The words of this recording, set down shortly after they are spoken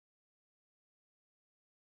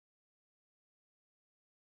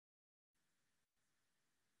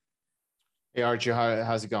Hey Archie,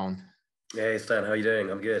 how's it going? Hey Stan, how you doing?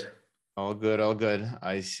 I'm good. All good, all good.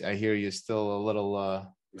 I hear you're still a little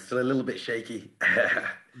I'm still a little bit shaky.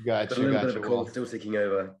 Got a little bit of a gotcha. cold Well, still ticking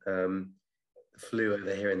over. The flu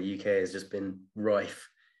over here in the UK has just been rife,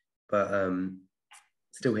 but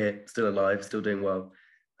still here, still alive, still doing well.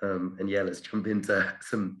 And yeah, let's jump into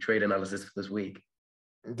some trade analysis for this week.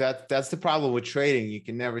 that's the problem with trading. You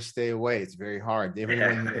can never stay away. It's very hard. Even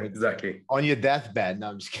when Yeah, you're exactly. on your deathbed. No,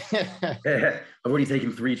 I'm just I've already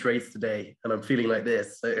taken three trades today, and I'm feeling like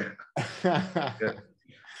this. So kidding. yeah,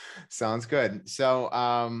 Sounds good. So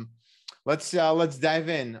let's dive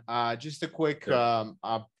in. Just a quick sure.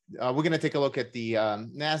 we're gonna take a look at the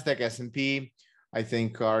Nasdaq S&P. I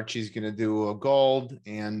think Archie's gonna do a gold,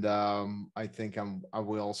 and I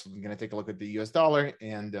will also gonna take a look at the US dollar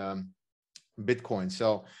and Bitcoin.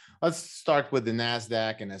 So let's start with the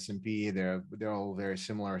Nasdaq and S&P. They're all very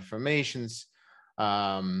similar formations.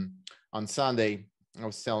 Um, on Sunday, I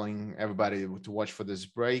was telling everybody to watch for this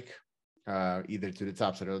break, either to the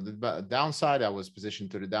top side or the downside. I was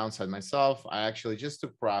positioned to the downside myself. I actually just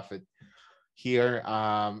took profit here.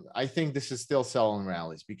 I think this is still selling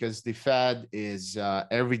rallies because the Fed is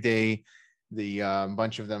every day. The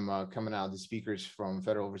bunch of them coming out, the speakers from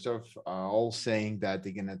Federal Reserve, all saying that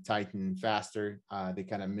they're going to tighten faster. They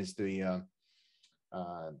kind of missed the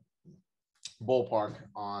uh, ballpark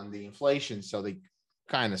on the inflation, so they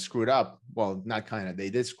kind of screwed up. Well, not kind of, they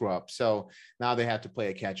did screw up. So now they have to play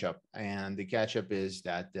a catch up, and the catch up is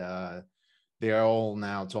that they're all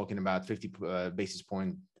now talking about 50 basis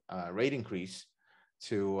point rate increase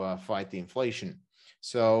to fight the inflation.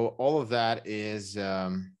 So all of that is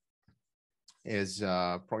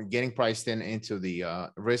getting priced into the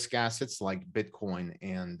risk assets like Bitcoin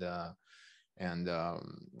and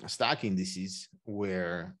stock indices,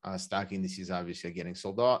 where stock indices obviously are getting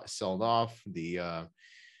sold off.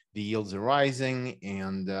 The yields are rising,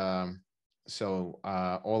 and all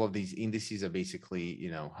of these indices are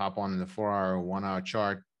basically, hop on in the 4 hour, 1 hour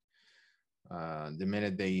chart. The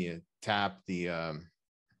minute they tap the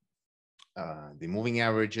moving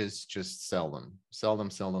averages, just sell them, sell them,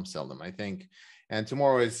 sell them, sell them. I think. And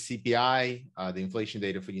tomorrow is CPI, the inflation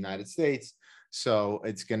data for the United States. So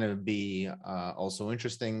it's going to be also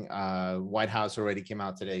interesting. White House already came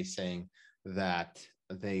out today saying that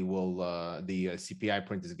the CPI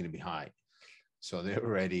print is going to be high. So they're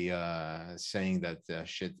already saying that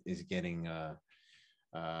shit is getting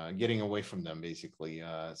away from them, basically.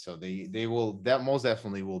 So they will, that most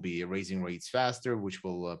definitely will be raising rates faster, which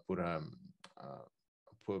will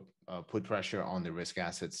put pressure on the risk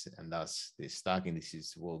assets, and thus the stock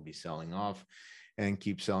indices will be selling off and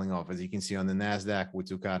keep selling off. As you can see on the Nasdaq, we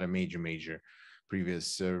took out a major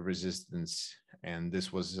previous resistance, and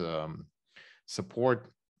this was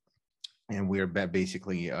support, and we're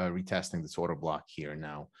basically retesting this order block here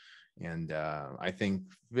now. And I think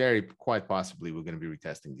quite possibly we're going to be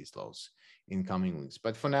retesting these lows in coming weeks.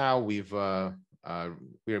 But for now, we are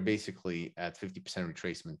basically at 50%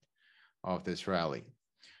 retracement of this rally.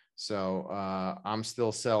 So I'm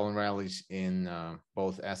still selling rallies in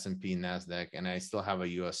both S&P and Nasdaq, and I still have a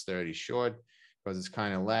US 30 short because it's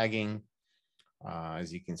kind of lagging.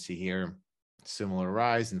 As you can see here, similar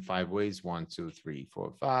rise in 5 ways: 1, 2, 3,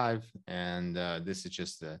 4, 5, and this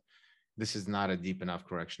is not a deep enough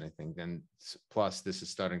correction, I think. And plus, this is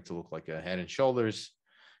starting to look like a head and shoulders.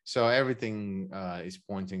 So everything is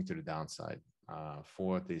pointing to the downside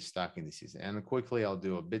for the stock indices. And quickly, I'll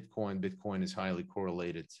do a Bitcoin. Bitcoin is highly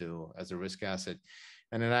correlated to as a risk asset,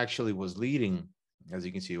 and it actually was leading, as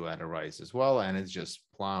you can see, at a rise as well. And it's just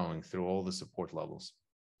plowing through all the support levels.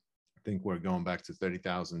 I think we're going back to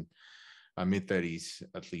 30,000, mid 30s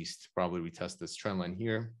at least. Probably retest this trend line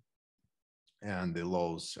here and the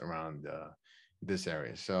lows around this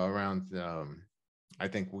area. So around, I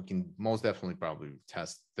think we can most definitely probably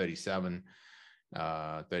test 37,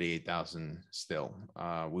 38,000 still.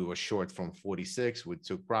 We were short from 46. We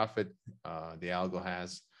took profit. The algo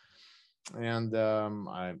has. And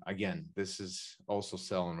again, this is also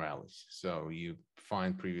selling rallies. So you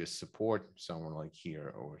find previous support, someone like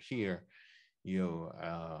here or here.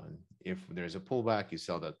 If there's a pullback, you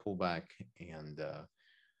sell that pullback, and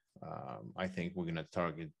I think we're going to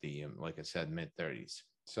target the, like I said, mid 30s.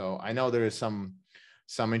 So I know there is some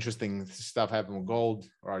interesting stuff happening with gold.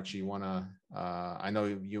 Archie, you wanna? I know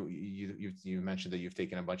you mentioned that you've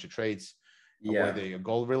taken a bunch of trades. Were Yeah, they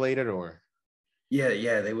gold related, or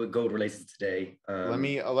yeah, they were gold related today. let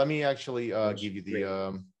me actually Which give you the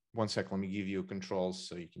great. 1 sec. Let me give you controls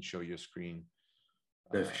so you can show your screen.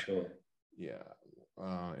 No, for Uh, sure. yeah,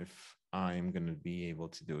 if I'm gonna be able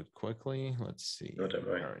to do it quickly, let's No, see. don't All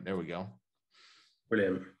worry. right, there we go.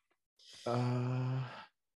 Brilliant.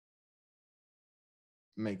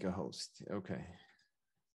 Make a host. Okay.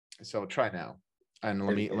 So try now. And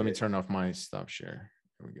let Okay. me turn off my stop share.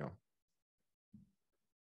 There we go.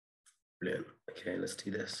 Brilliant. Okay, let's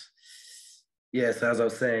do this. Yeah, so as I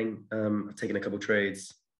was saying, I've taken a couple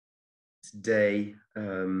trades today.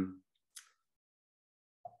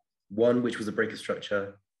 One which was a break of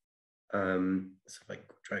structure. So if I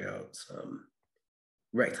drag out some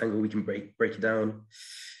rectangle, we can break it down.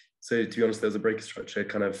 So to be honest, there was a break of structure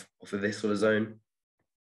kind of off of this sort of zone,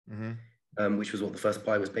 which was what the first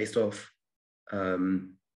buy was based off.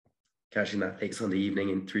 Catching that late Sunday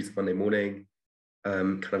evening and through to Monday morning.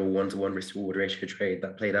 Kind of a one-to-one risk-reward ratio trade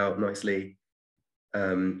that played out nicely,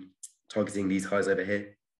 targeting these highs over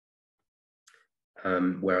here,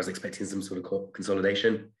 where I was expecting some sort of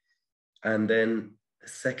consolidation. And then the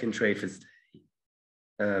second trade for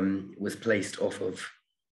today was placed off of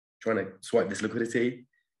trying to swipe this liquidity.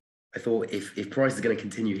 I thought if price is going to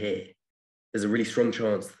continue here, there's a really strong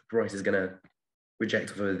chance that price is going to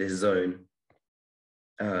reject off of this zone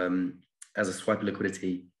as a swipe of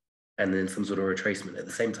liquidity, and then some sort of retracement. At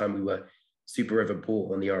the same time, we were super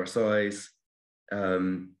overbought on the RSIs.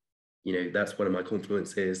 That's one of my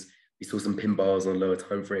confluences. We saw some pin bars on lower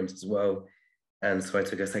time frames as well. And so I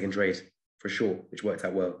took a second trade for short, which worked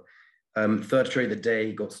out well. Third trade of the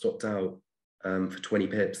day got stopped out for 20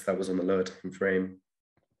 pips. That was on the lower time frame.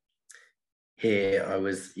 Here, I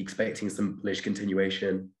was expecting some bullish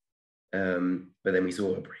continuation, but then we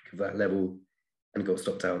saw a break of that level and got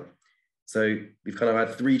stopped out. So we've kind of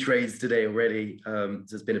had 3 trades today already. So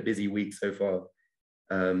it's been a busy week so far.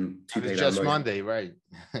 It's just Monday, right?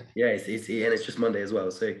 Yeah, it's just Monday as well.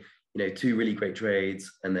 So 2 really great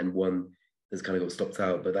trades, and then one that's kind of got stopped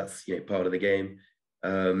out. But that's part of the game.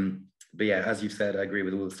 But yeah, as you've said, I agree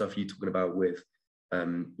with all the stuff you're talking about with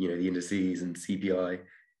the indices and CPI.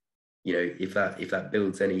 If that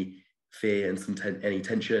builds any fear and some any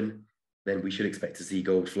tension, then we should expect to see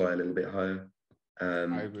gold fly a little bit higher.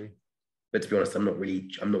 I agree. But to be honest, I'm not going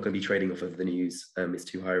to be trading off of the news. It's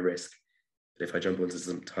too high risk. But if I jump onto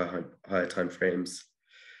some higher time frames,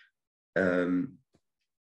 I'd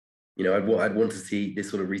want to see this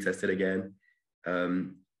sort of retested again.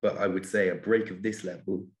 But I would say a break of this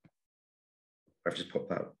level, I've just popped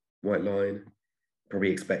that white line.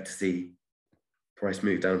 Probably expect to see price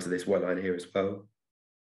move down to this white line here as well.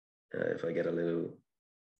 If I get a little,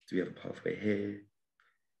 do we have a pathway here?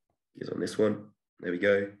 Is on this one. There we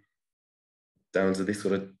go. Down to this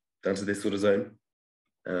sort of zone.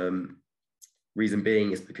 Reason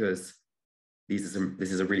being is because this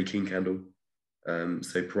is a really clean candle,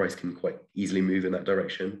 so price can quite easily move in that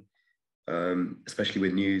direction, especially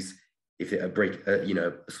with news. If it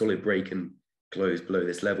a solid break and close below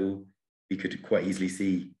this level, we could quite easily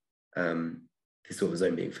see this sort of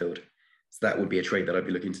zone being filled. So that would be a trade that I'd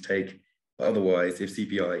be looking to take. But otherwise, if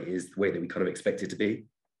CPI is the way that we kind of expect it to be,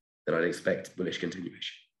 then I'd expect bullish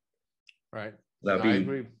continuation. Right. That'd be, I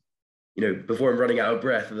agree. Before I'm running out of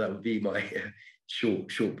breath, that would be my short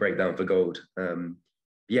breakdown for gold.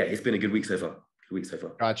 Yeah, it's been a good week so far.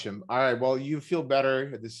 Gotcha. All right. Well, you feel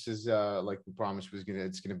better. This is like we promised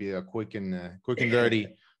it's gonna be a quick and dirty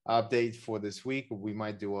update for this week. We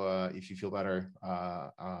might do if you feel better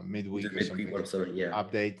midweek or something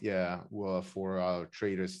update. Yeah, well, for our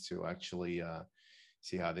traders to actually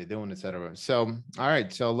see how they're doing, etc. So all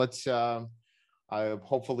right, so let's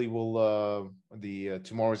hopefully we'll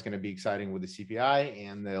tomorrow is going to be exciting with the CPI,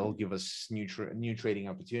 and they'll give us new trading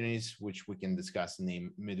opportunities, which we can discuss in the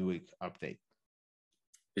midweek update.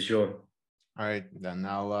 For sure. All right, then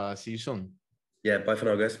I'll see you soon. Yeah, bye for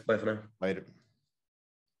now, guys. Bye for now. Later.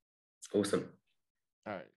 Awesome.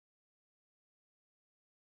 All right.